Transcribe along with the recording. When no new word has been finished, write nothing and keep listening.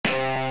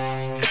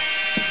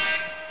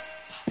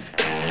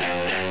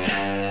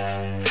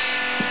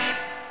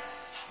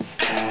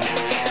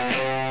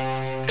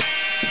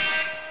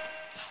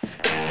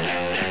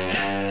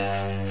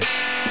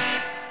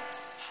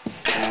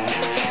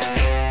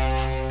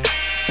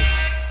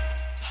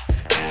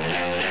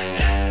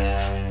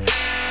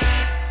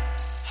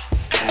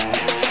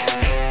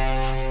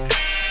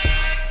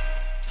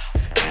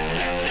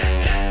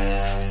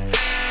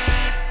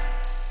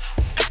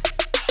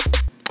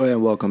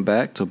welcome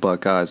back to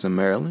Buckeyes in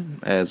Maryland.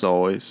 As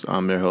always,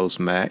 I'm your host,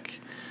 Mac.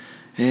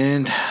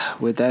 And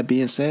with that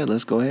being said,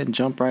 let's go ahead and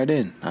jump right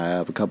in. I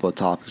have a couple of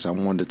topics I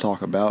wanted to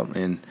talk about,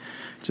 and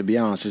to be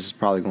honest, this is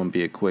probably going to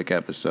be a quick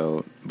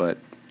episode, but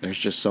there's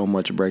just so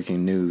much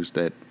breaking news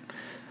that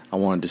I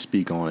wanted to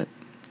speak on it.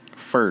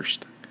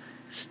 First,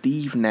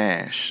 Steve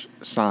Nash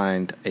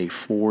signed a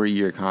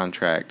 4-year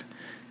contract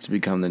to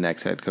become the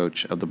next head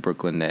coach of the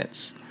Brooklyn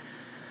Nets.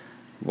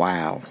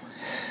 Wow.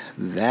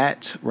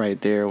 That right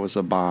there was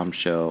a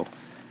bombshell,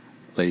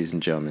 ladies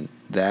and gentlemen.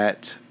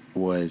 That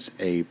was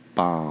a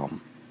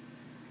bomb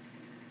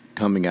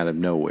coming out of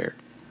nowhere.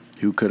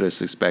 Who could have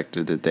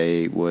suspected that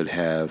they would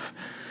have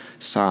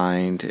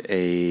signed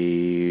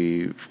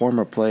a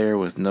former player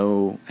with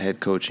no head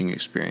coaching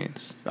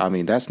experience? I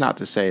mean, that's not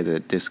to say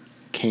that this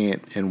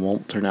can't and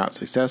won't turn out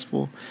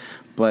successful,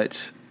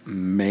 but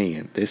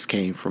man, this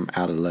came from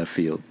out of left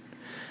field.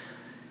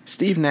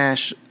 Steve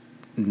Nash,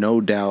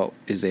 no doubt,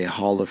 is a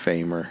Hall of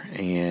Famer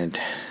and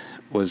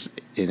was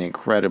an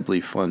incredibly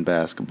fun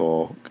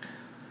basketball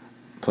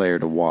player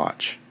to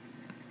watch.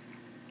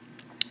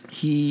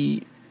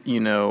 He,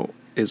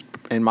 is,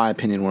 in my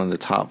opinion, one of the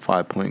top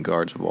 5 point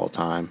guards of all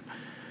time.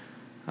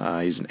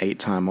 He's an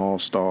 8-time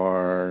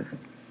All-Star.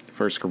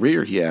 First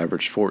career, he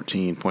averaged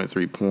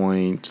 14.3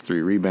 points,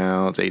 3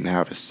 rebounds,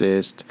 8.5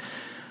 assists,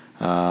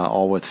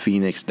 all with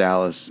Phoenix,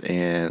 Dallas,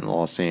 and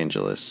Los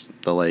Angeles,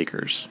 the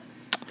Lakers.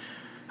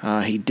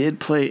 He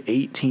did play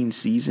 18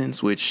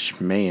 seasons, which,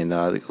 man,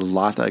 a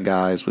lot of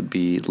guys would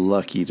be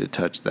lucky to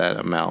touch that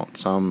amount.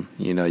 Some,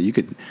 you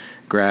could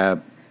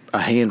grab a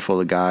handful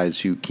of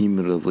guys who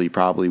cumulatively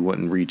probably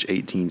wouldn't reach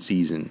 18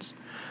 seasons.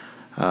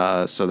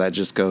 So that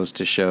just goes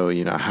to show,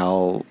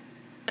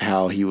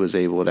 how he was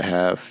able to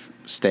have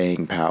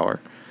staying power.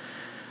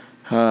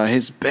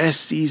 His best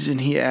season,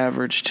 he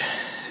averaged,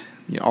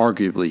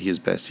 arguably his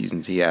best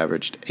seasons, he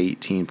averaged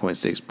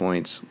 18.6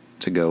 points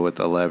to go with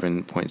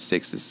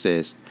 11.6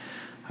 assists,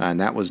 and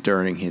that was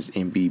during his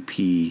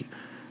MVP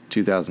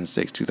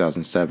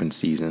 2006-2007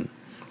 season.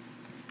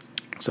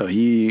 So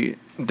he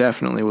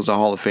definitely was a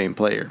Hall of Fame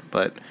player,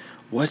 but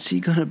what's he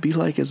going to be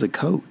like as a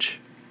coach?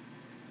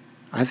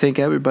 I think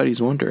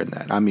everybody's wondering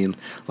that. I mean,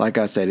 like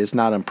I said, it's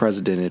not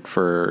unprecedented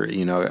for,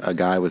 a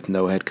guy with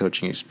no head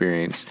coaching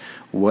experience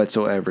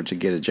whatsoever to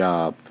get a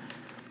job,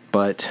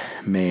 but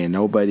man,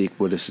 nobody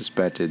would have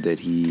suspected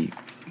that he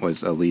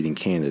was a leading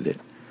candidate.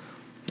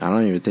 I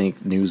don't even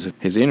think news of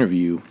his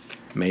interview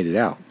made it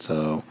out.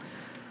 So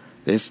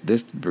this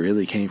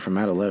really came from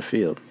out of left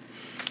field.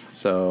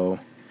 So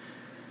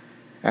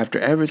after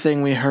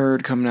everything we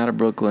heard coming out of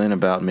Brooklyn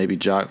about maybe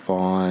Jacque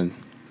Vaughn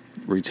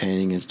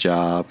retaining his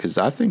job, because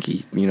I think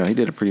he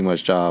did a pretty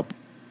much job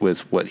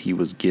with what he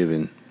was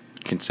given,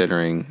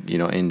 considering,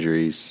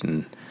 injuries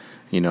and,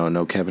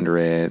 no Kevin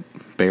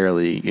Durant,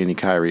 barely any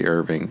Kyrie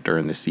Irving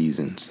during the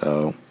season.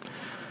 So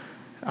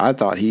I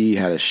thought he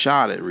had a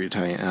shot at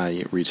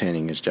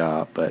retaining his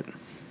job, but,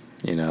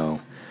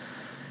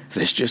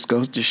 this just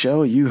goes to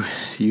show you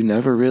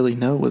never really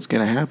know what's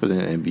going to happen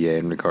in the NBA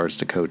in regards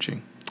to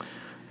coaching.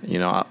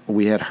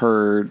 We had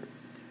heard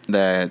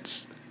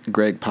that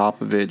Greg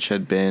Popovich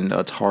had been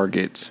a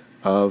target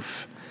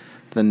of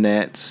the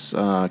Nets,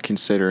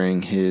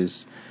 considering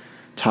his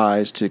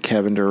ties to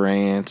Kevin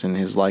Durant and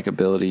his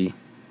likability.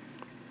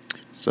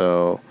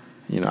 So,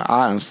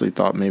 I honestly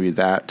thought maybe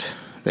that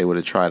they would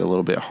have tried a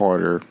little bit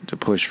harder to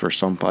push for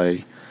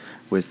somebody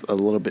with a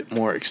little bit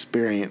more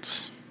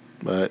experience.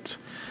 But,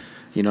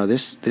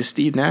 this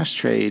Steve Nash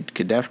trade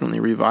could definitely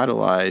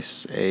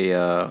revitalize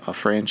a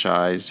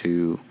franchise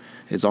who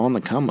is on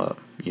the come up.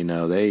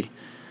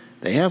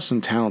 They have some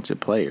talented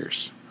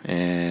players,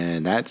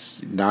 and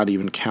that's not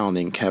even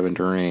counting Kevin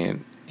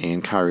Durant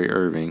and Kyrie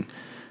Irving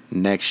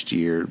next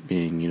year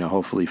being,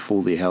 hopefully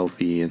fully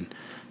healthy, and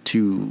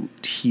 2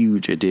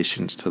 huge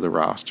additions to the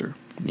roster.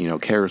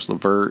 Caris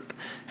LeVert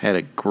had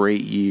a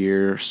great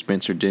year.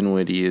 Spencer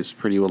Dinwiddie is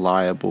pretty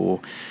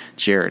reliable.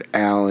 Jarrett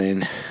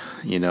Allen,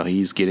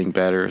 he's getting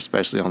better,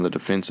 especially on the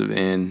defensive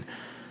end.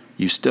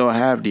 You still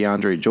have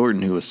DeAndre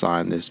Jordan, who was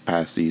signed this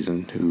past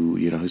season, who,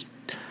 who's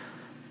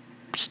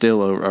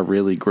still a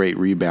really great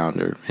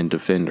rebounder and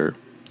defender.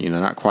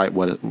 Not quite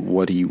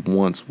what he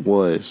once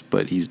was,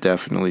 but he's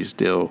definitely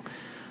still,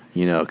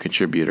 a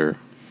contributor.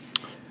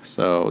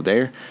 So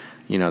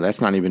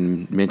that's not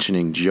even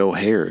mentioning Joe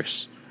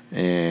Harris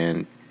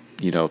and,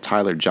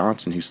 Tyler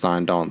Johnson, who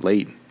signed on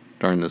late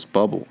during this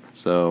bubble.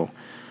 So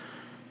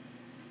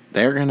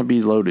they're going to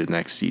be loaded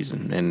next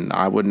season, and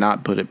I would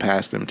not put it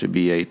past them to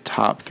be a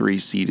top 3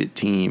 seeded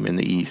team in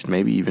the East,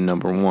 maybe even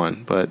number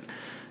 1. But,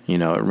 it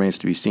remains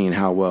to be seen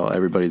how well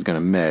everybody's going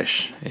to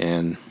mesh.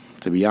 And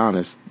to be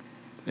honest,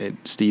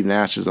 Steve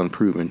Nash is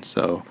unproven,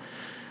 so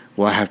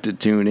we'll have to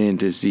tune in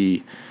to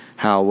see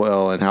how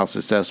well and how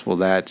successful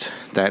that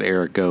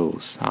era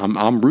goes.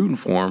 I'm rooting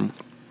for him,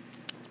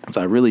 because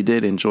I really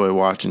did enjoy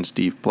watching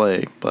Steve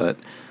play, but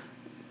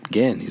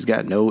again, he's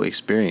got no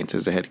experience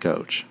as a head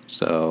coach.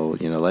 So,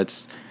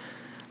 let's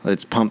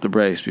pump the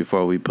brakes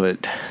before we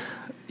put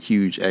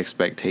huge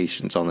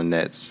expectations on the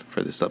Nets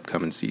for this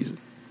upcoming season.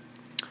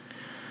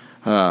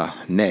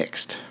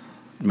 Next,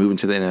 moving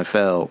to the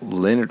NFL,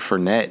 Leonard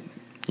Fournette.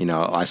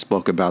 I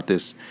spoke about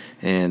this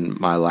in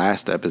my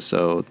last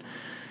episode.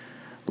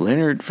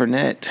 Leonard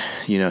Fournette,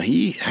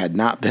 he had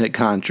not been a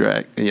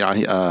contract,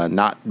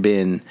 not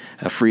been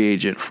a free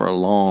agent for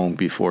long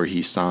before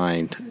he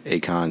signed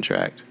a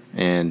contract.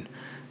 And,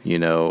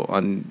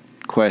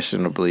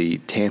 unquestionably,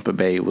 Tampa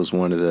Bay was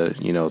one of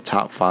the,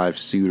 top 5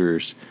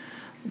 suitors,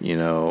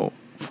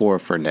 for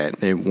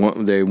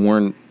Fournette. They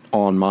weren't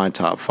on my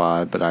top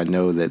 5, but I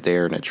know that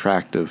they're an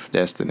attractive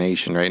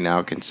destination right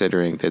now,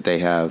 considering that they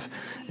have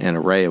an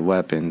array of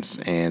weapons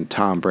and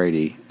Tom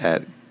Brady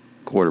at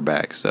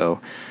quarterback. So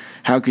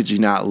how could you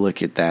not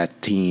look at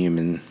that team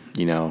and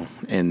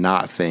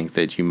not think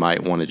that you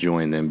might want to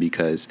join them,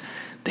 because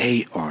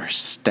they are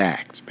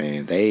stacked,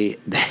 man. They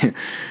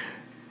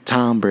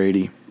Tom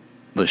Brady,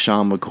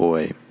 LaShawn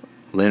McCoy,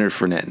 Leonard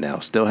Fournette now,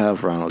 still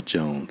have Ronald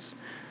Jones.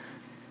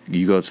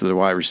 You go to the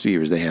wide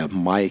receivers, they have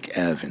Mike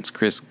Evans,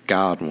 Chris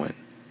Godwin,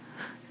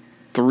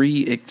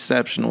 3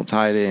 exceptional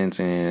tight ends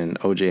in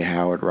O.J.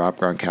 Howard, Rob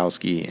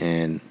Gronkowski,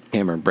 and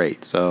Cameron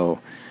Brate. So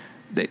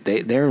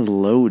they're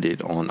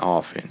loaded on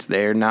offense.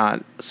 They're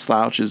not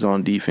slouches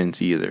on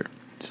defense either.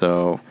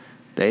 So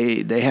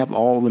they have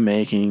all the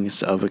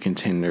makings of a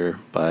contender,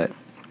 but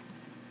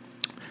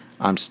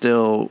I'm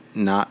still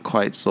not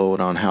quite sold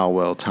on how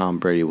well Tom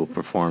Brady will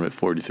perform at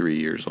 43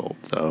 years old.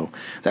 So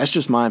that's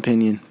just my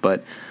opinion,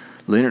 but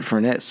Leonard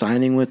Fournette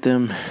signing with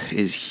them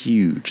is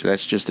huge.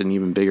 That's just an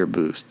even bigger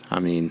boost. I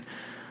mean,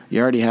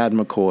 you already had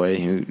McCoy,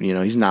 who,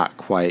 he's not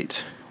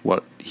quite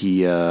what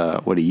he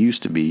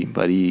used to be,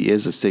 but he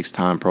is a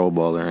 6-time Pro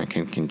Bowler and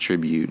can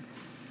contribute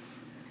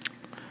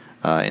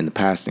in the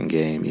passing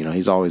game.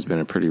 He's always been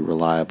a pretty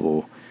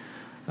reliable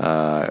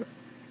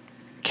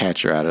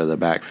catcher out of the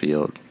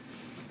backfield.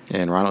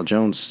 And Ronald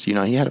Jones, he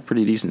had a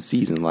pretty decent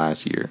season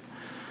last year.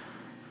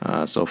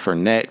 So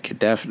Fournette could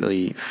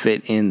definitely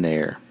fit in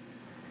there.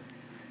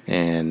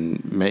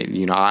 And,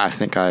 I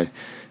think I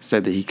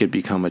said that he could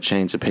become a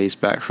change of pace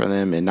back for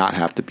them and not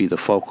have to be the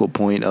focal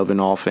point of an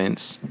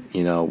offense,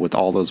 with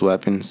all those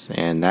weapons.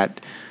 And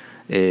that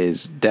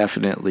is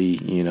definitely,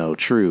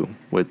 true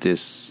with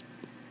this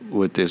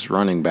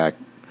running back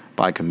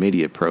by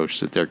committee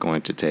approach that they're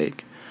going to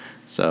take.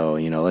 So,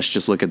 let's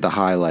just look at the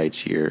highlights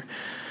here.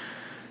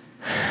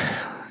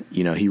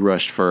 He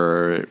rushed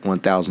for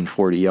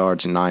 1,040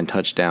 yards and 9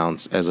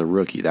 touchdowns as a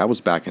rookie. That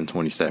was back in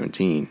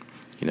 2017.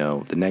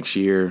 The next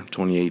year,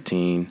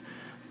 2018,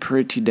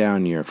 pretty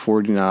down year,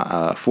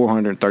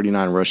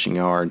 439 rushing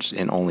yards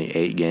in only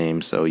 8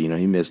 games. So, he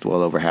missed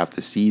well over half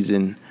the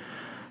season.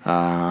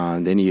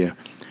 Then you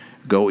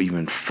go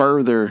even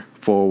further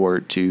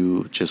forward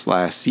to just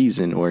last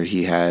season, where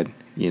he had,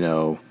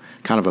 kind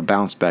of a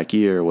bounce back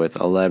year with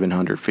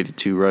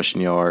 1,152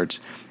 rushing yards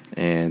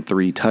and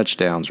 3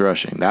 touchdowns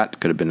rushing. That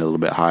could have been a little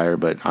bit higher,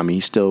 but, he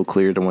still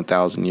cleared the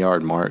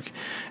 1,000-yard mark.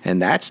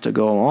 And that's to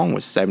go along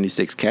with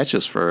 76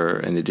 catches for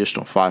an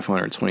additional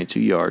 522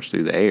 yards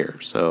through the air.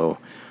 So,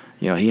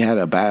 he had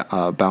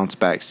a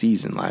bounce-back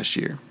season last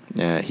year.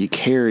 He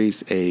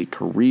carries a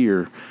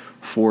career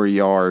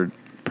 4-yard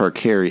per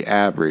carry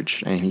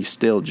average, and he's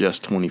still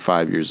just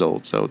 25 years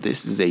old. So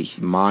this is a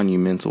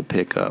monumental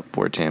pickup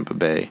for Tampa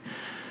Bay.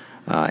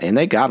 And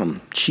they got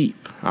him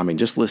cheap.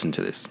 Just listen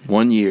to this.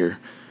 1 year,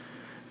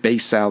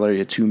 base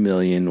salary of $2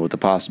 million with the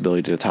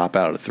possibility to top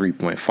out at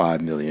 $3.5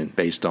 million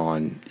based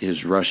on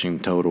his rushing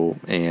total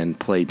and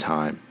play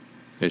time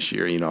this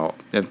year.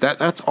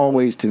 That's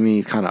always, to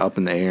me, kind of up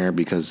in the air,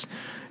 because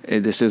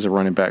this is a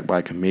running back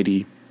by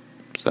committee.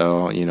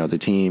 So, the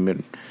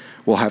team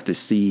will have to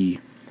see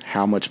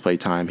how much play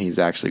time he's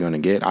actually going to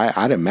get.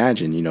 I'd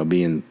imagine,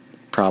 being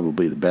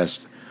probably the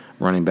best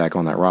running back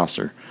on that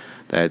roster,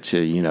 that,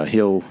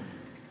 he'll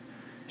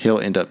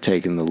end up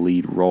taking the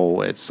lead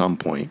role at some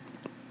point.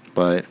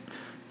 But,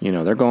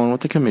 they're going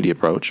with the committee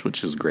approach,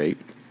 which is great.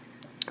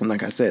 And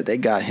like I said, they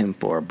got him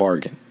for a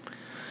bargain.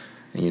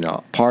 And,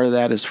 part of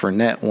that is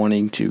Fournette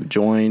wanting to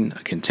join a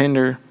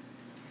contender.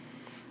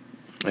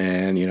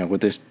 And,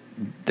 with this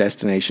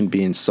destination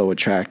being so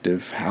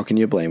attractive, how can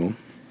you blame him?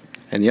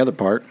 And the other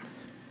part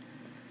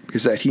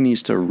is that he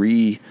needs to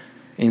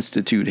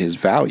reinstitute his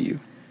value.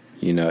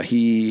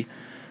 He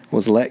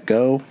was let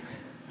go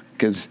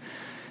because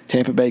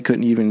Tampa Bay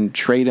couldn't even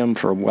trade him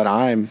for what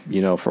I'm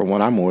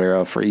aware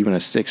of, for even a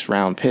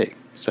 6th-round pick.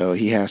 So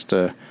he has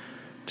to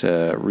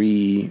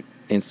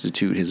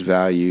reinstitute his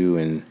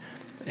value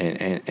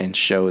and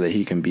show that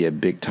he can be a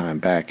big-time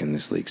back in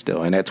this league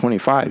still. And at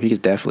 25, he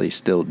could definitely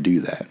still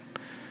do that.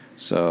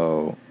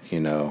 So,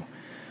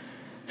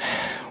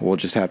 we'll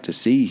just have to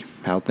see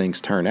how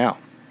things turn out.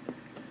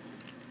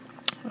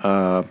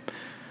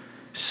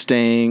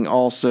 Staying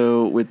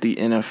also with the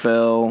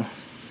NFL,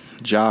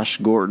 Josh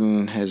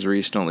Gordon has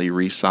recently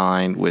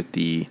re-signed with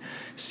the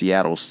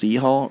Seattle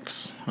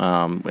Seahawks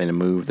in a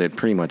move that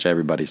pretty much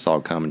everybody saw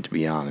coming, to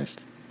be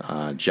honest.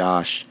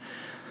 Josh,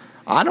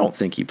 I don't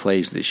think he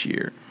plays this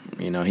year.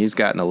 He's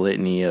gotten a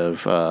litany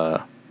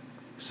of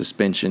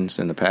suspensions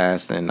in the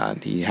past,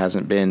 and he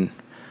hasn't been,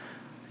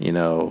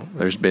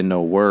 there's been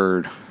no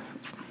word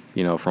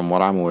from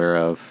what I'm aware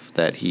of,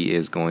 that he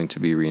is going to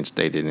be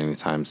reinstated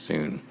anytime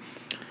soon.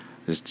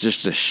 It's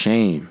just a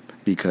shame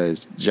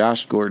because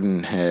Josh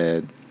Gordon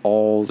had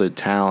all the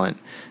talent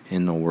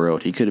in the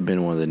world. He could have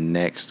been one of the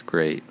next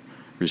great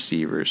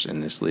receivers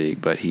in this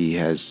league, but he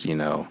has,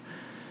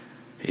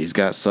 he's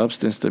got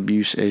substance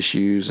abuse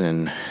issues,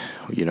 and,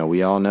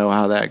 we all know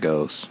how that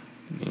goes.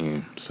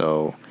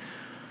 So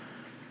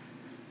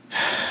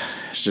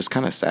it's just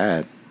kind of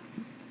sad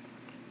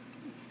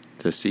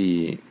to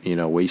see,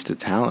 wasted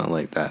talent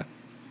like that.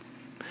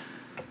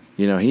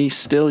 He's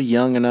still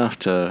young enough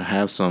to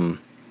have some,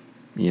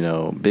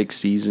 big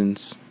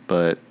seasons,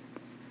 but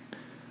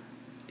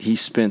he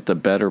spent the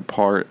better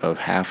part of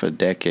half a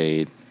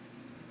decade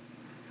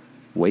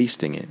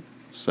wasting it.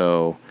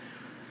 So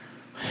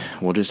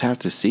we'll just have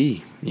to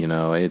see.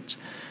 It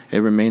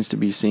remains to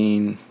be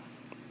seen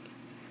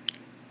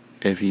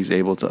if he's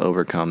able to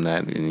overcome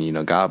that.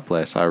 And, God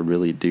bless. I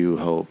really do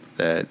hope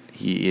that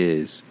he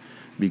is,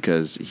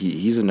 because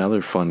he's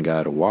another fun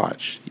guy to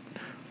watch.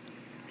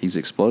 He's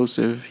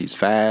explosive. He's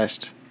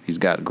fast. He's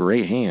got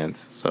great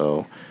hands.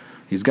 So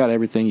he's got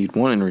everything you'd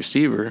want in a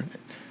receiver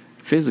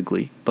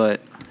physically, but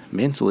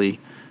mentally,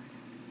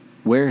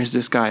 where has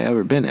this guy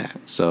ever been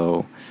at?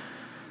 So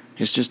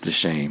it's just a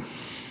shame.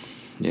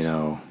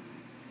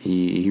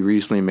 He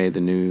recently made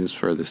the news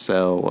for the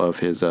sale of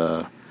his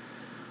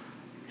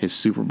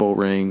Super Bowl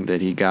ring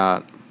that he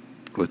got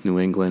with New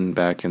England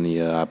back in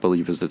the I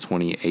believe it was the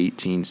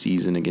 2018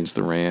 season against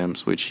the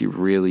Rams, which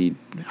I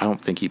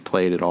don't think he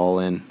played at all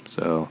in.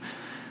 So,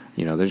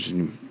 there's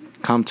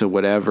come to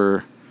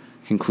whatever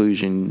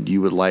conclusion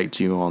you would like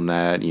to on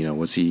that.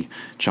 Was he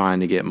trying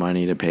to get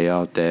money to pay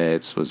out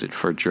debts? Was it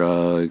for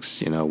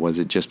drugs? Was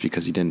it just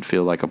because he didn't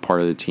feel like a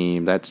part of the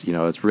team? That's,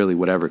 it's really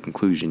whatever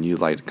conclusion you'd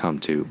like to come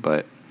to.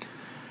 But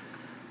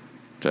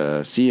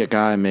to see a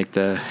guy make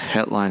the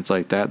headlines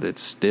like that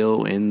that's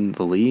still in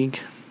the league,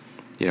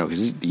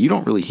 because you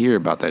don't really hear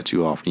about that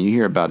too often. You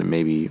hear about it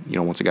maybe,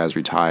 once a guy's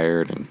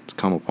retired and it's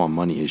come upon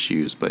money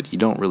issues, but you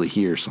don't really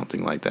hear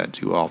something like that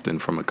too often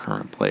from a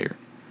current player.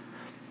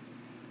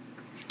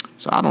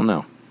 So I don't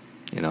know.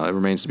 It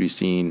remains to be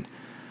seen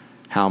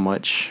how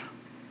much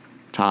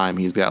time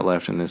he's got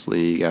left in this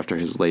league after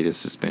his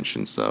latest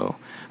suspension. So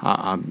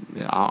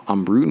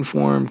I'm rooting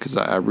for him because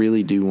I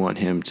really do want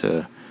him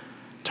to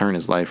turn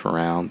his life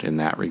around in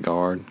that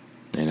regard.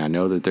 And I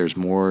know that there's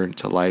more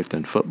to life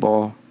than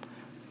football,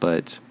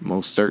 but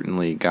most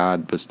certainly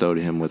God bestowed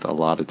him with a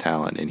lot of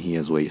talent, and he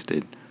has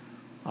wasted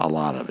a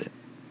lot of it.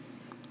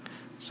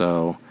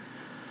 So,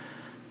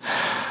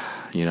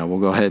 we'll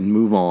go ahead and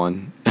move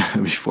on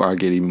before I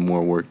get even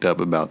more worked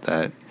up about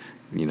that,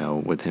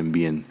 with him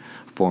being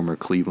former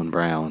Cleveland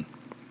Brown.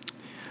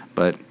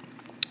 But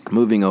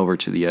moving over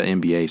to the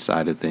NBA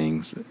side of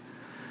things,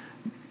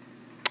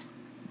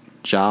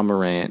 Ja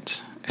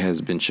Morant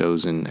has been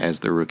chosen as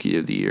the Rookie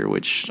of the Year,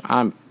 which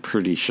I'm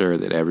pretty sure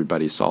that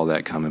everybody saw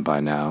that coming by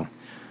now.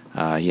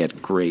 He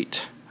had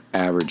great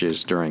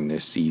averages during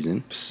this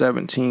season.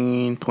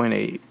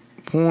 17.8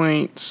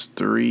 points,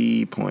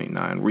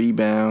 3.9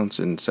 rebounds,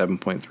 and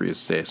 7.3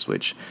 assists,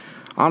 which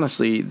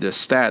honestly, the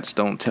stats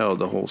don't tell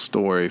the whole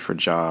story for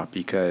Ja,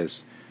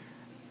 because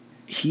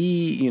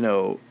he,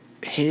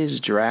 his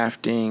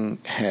drafting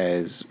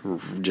has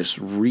just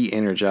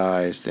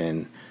re-energized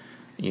and,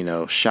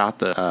 shot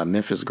the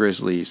Memphis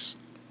Grizzlies'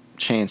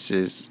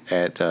 chances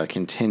at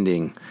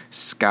contending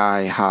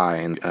sky high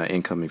in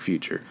incoming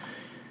future.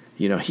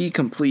 He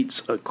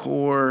completes a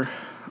core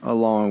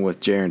along with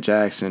Jaren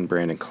Jackson,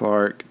 Brandon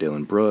Clark,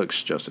 Dylan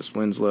Brooks, Justice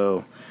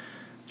Winslow,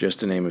 just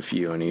to name a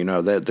few. And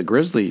the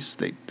Grizzlies,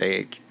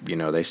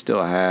 they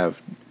still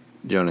have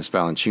Jonas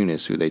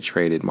Valanciunas, who they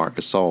traded Marc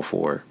Gasol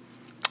for.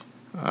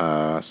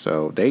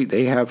 So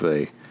they have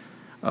a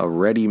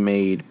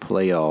ready-made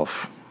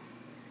playoff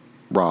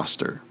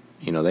roster.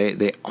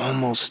 They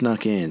almost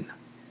snuck in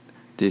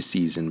this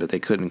season, but they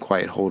couldn't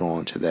quite hold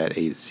on to that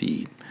 8th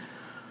seed.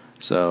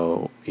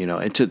 So,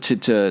 and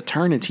to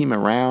turn a team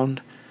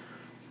around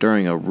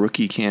during a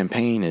rookie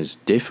campaign is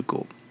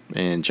difficult,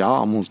 and Ja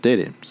almost did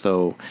it.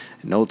 So,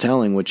 no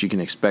telling what you can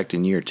expect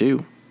in year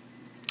 2.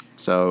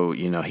 So,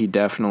 he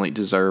definitely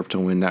deserved to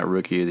win that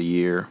Rookie of the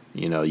Year.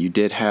 You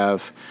did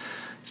have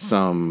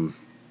some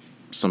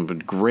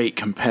great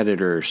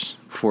competitors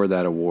for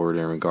that award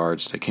in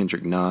regards to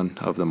Kendrick Nunn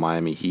of the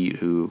Miami Heat,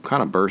 who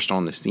kind of burst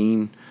on the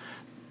scene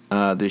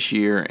this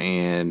year,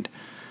 and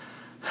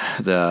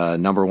the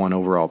number 1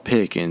 overall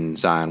pick in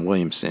Zion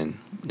Williamson,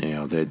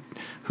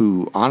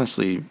 who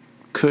honestly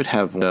could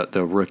have won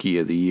the Rookie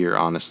of the Year,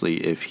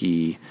 honestly, if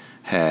he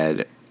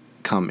had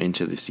come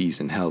into the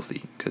season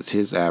healthy, because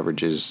his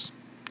averages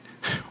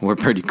were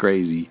pretty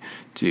crazy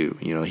too.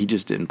 He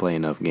just didn't play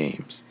enough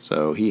games.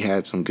 So he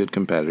had some good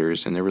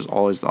competitors, and there was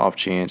always the off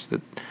chance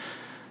that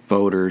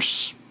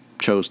voters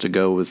chose to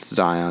go with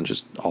Zion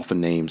just off of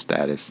name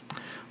status.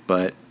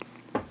 But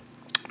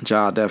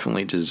Ja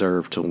definitely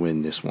deserved to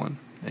win this one.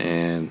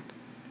 And,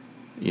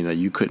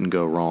 you couldn't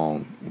go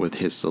wrong with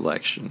his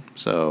selection.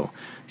 So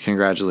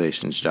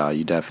congratulations, Ja.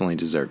 You definitely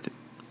deserved it.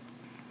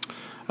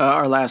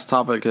 Our last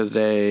topic of the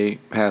day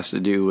has to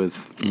do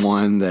with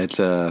one that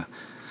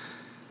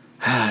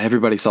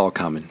everybody saw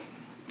coming.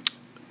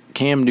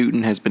 Cam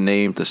Newton has been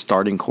named the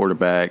starting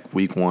quarterback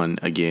week 1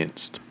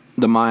 against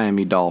the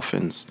Miami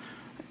Dolphins.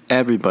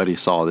 Everybody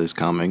saw this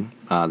coming.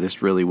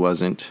 This really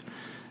wasn't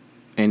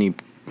any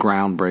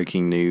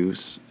groundbreaking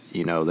news.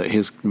 You know, that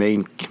his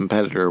main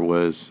competitor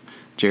was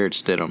Jarrett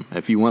Stidham.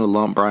 If you want to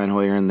lump Brian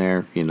Hoyer in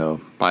there, you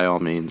know, by all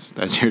means,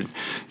 that's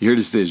your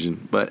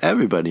decision. But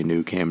everybody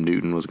knew Cam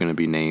Newton was going to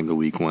be named the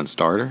week 1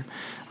 starter.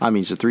 I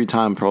mean, he's a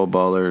 3-time Pro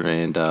Bowler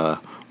and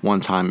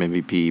 1-time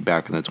MVP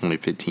back in the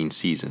 2015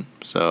 season.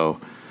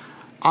 So,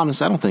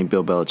 honestly, I don't think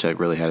Bill Belichick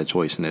really had a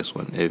choice in this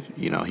one. If,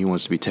 you know, he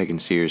wants to be taken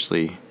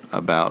seriously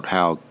about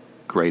how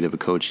great of a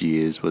coach he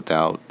is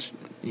without,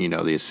 you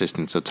know, the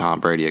assistance of Tom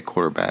Brady at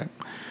quarterback.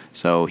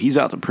 So he's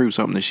out to prove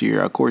something this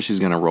year. Of course, he's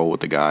going to roll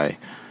with the guy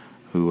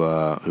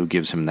who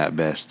gives him that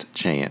best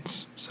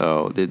chance.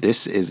 So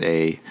this is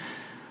a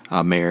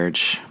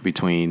marriage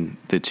between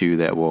the two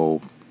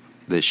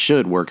that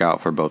should work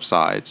out for both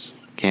sides.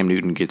 Cam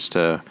Newton gets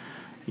to,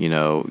 you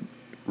know,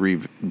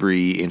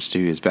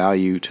 reinstitute his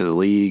value to the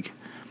league,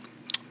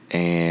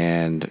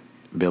 and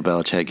Bill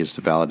Belichick gets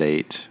to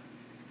validate,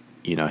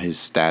 you know, his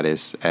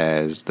status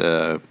as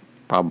the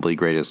probably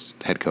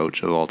greatest head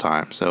coach of all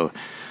time. So,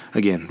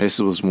 again, this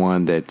was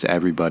one that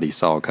everybody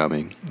saw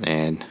coming,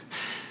 and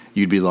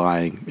you'd be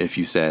lying if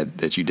you said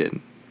that you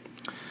didn't.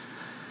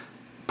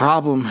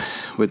 Problem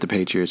with the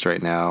Patriots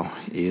right now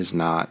is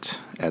not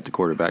at the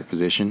quarterback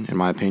position, in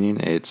my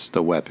opinion. It's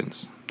the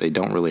weapons. They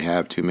don't really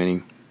have too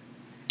many.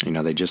 You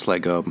know, they just let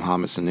go of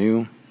Mohamed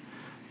Sanu.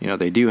 You know,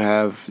 they do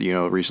have, you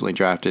know, recently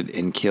drafted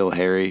N'Keal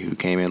Harry, who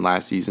came in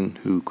last season,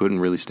 who couldn't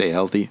really stay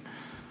healthy.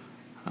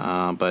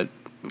 But,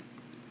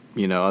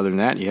 you know, other than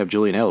that, you have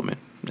Julian Edelman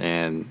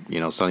and, you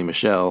know, Sonny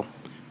Michel,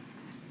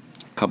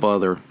 a couple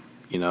other,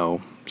 you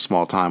know,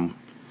 small-time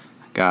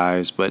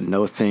guys, but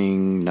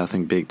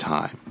nothing big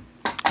time.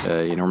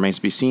 You know, remains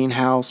to be seen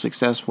how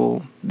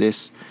successful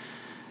this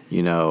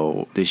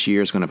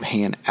year is going to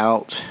pan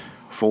out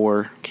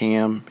for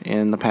Cam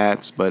and the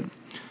Pats, but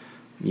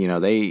you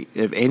know,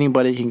 if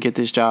anybody can get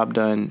this job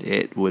done,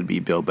 it would be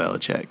Bill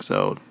Belichick.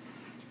 So,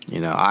 you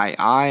know,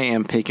 I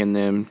am picking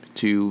them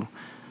to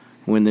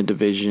win the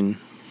division,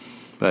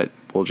 but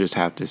we'll just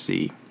have to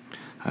see,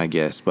 I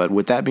guess. But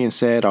with that being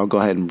said, I'll go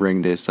ahead and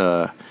bring this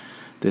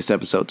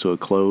episode to a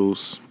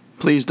close.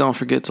 Please don't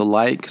forget to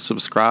like,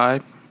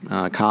 subscribe,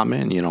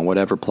 comment, you know,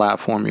 whatever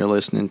platform you're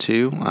listening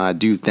to. I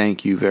do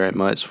thank you very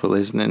much for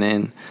listening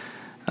in,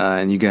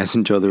 and you guys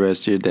enjoy the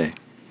rest of your day.